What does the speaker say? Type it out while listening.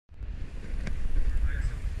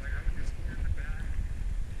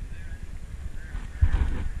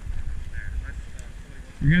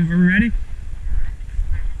Are we ready?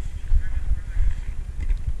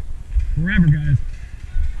 Wherever, guys.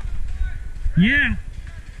 Yeah.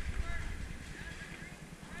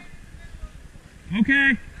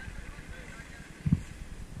 Okay.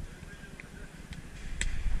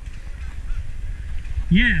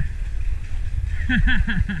 Yeah.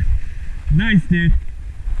 Nice, dude.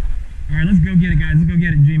 Alright, let's go get it, guys. Let's go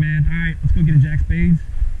get it, G-Man. Alright, let's go get it, Jack Spades.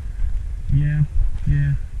 Yeah.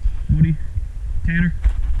 Yeah. Woody. Tanner.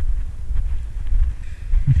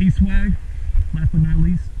 And T-Swag. Last but not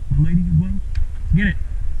least, my lady as well. Let's get it.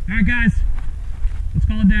 Alright, guys. Let's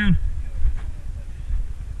call it down.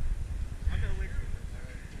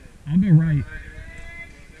 I'll go right.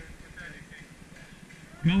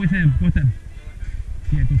 Go with him. Go with him.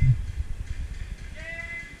 Yeah, go with him.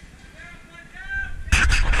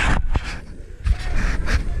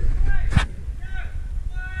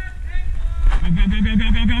 Go, go, go, go,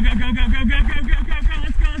 go, go, go, go, go, go, go, go, go, go, go, go.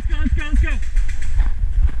 Let's go, let's go, let's go, let's go.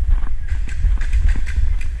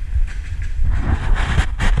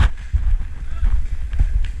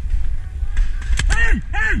 Hey,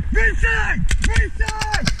 hey, right side, right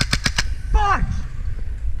side. Bunch.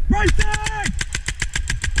 Right side.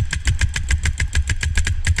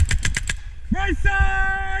 Right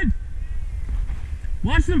side.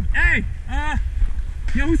 Watch them. Hey,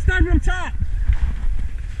 yo, who's sniping up top?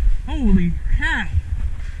 Holy cow!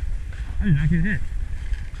 I did not get hit.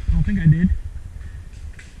 I don't think I did.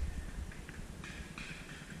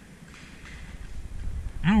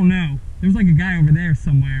 I don't know. There's like a guy over there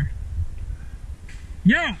somewhere.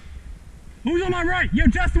 Yo! Who's on my right? Yo,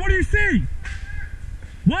 Justin, what do you see?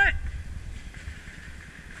 What?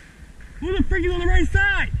 Who the freak is on the right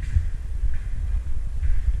side?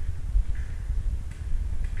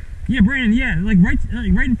 Yeah, Brandon, yeah, like right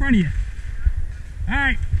in front of you.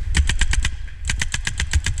 Alright.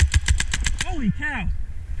 Holy cow.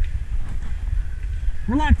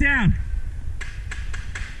 We're locked down.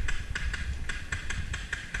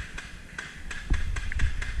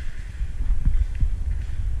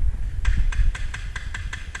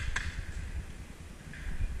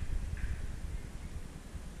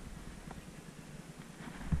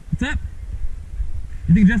 What's up?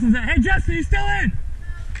 You think Justin's out? Hey Justin, he's still in!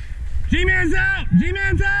 G-Man's out!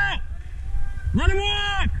 G-Man's out! Let him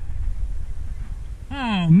walk!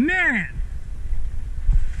 Oh man!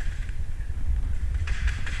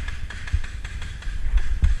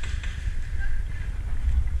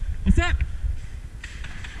 What's up?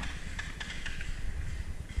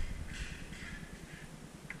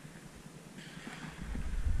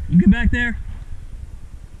 You get back there?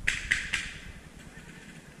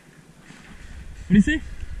 What do you see?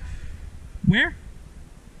 Where?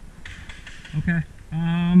 Okay.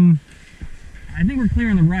 I think we're clear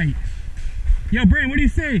on the right. Yo, Brandon, what do you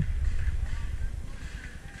see?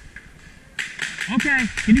 Okay,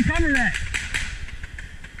 can you cover that?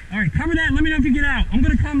 All right, cover that and let me know if you get out. I'm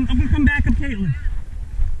gonna come back up Caitlin.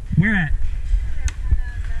 Where at?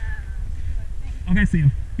 Okay, I see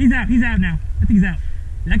him. He's out now. I think he's out.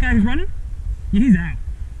 That guy who's running? Yeah, he's out.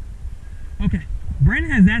 Okay,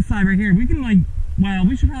 Brandon has that side right here. We can well,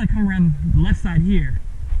 we should probably come around the left side here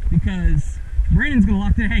because Brandon's gonna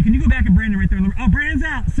lock there. Hey, can you go back at Brandon right there? Oh, Brandon's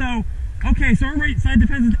out, so, okay, so our right side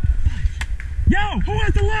defense is, yo, who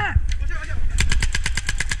has the left?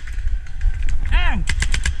 Ow!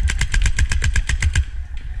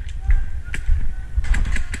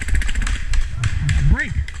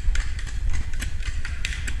 Break.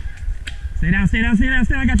 Stay down, stay down, stay down,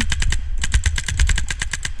 stay down, I got you.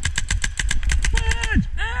 Punch!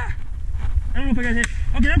 Ah! I don't know if I got hit.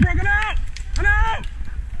 Okay, that broke him out! I'm out!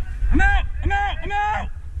 I'm out! I'm out! I'm out!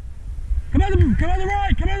 Come on the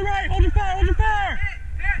right! Come on the right! Hold your fire! Hold your fire!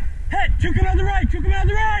 Hit! Two come out the right! Two come out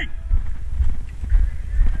the right!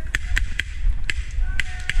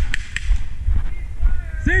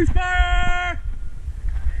 Same spot!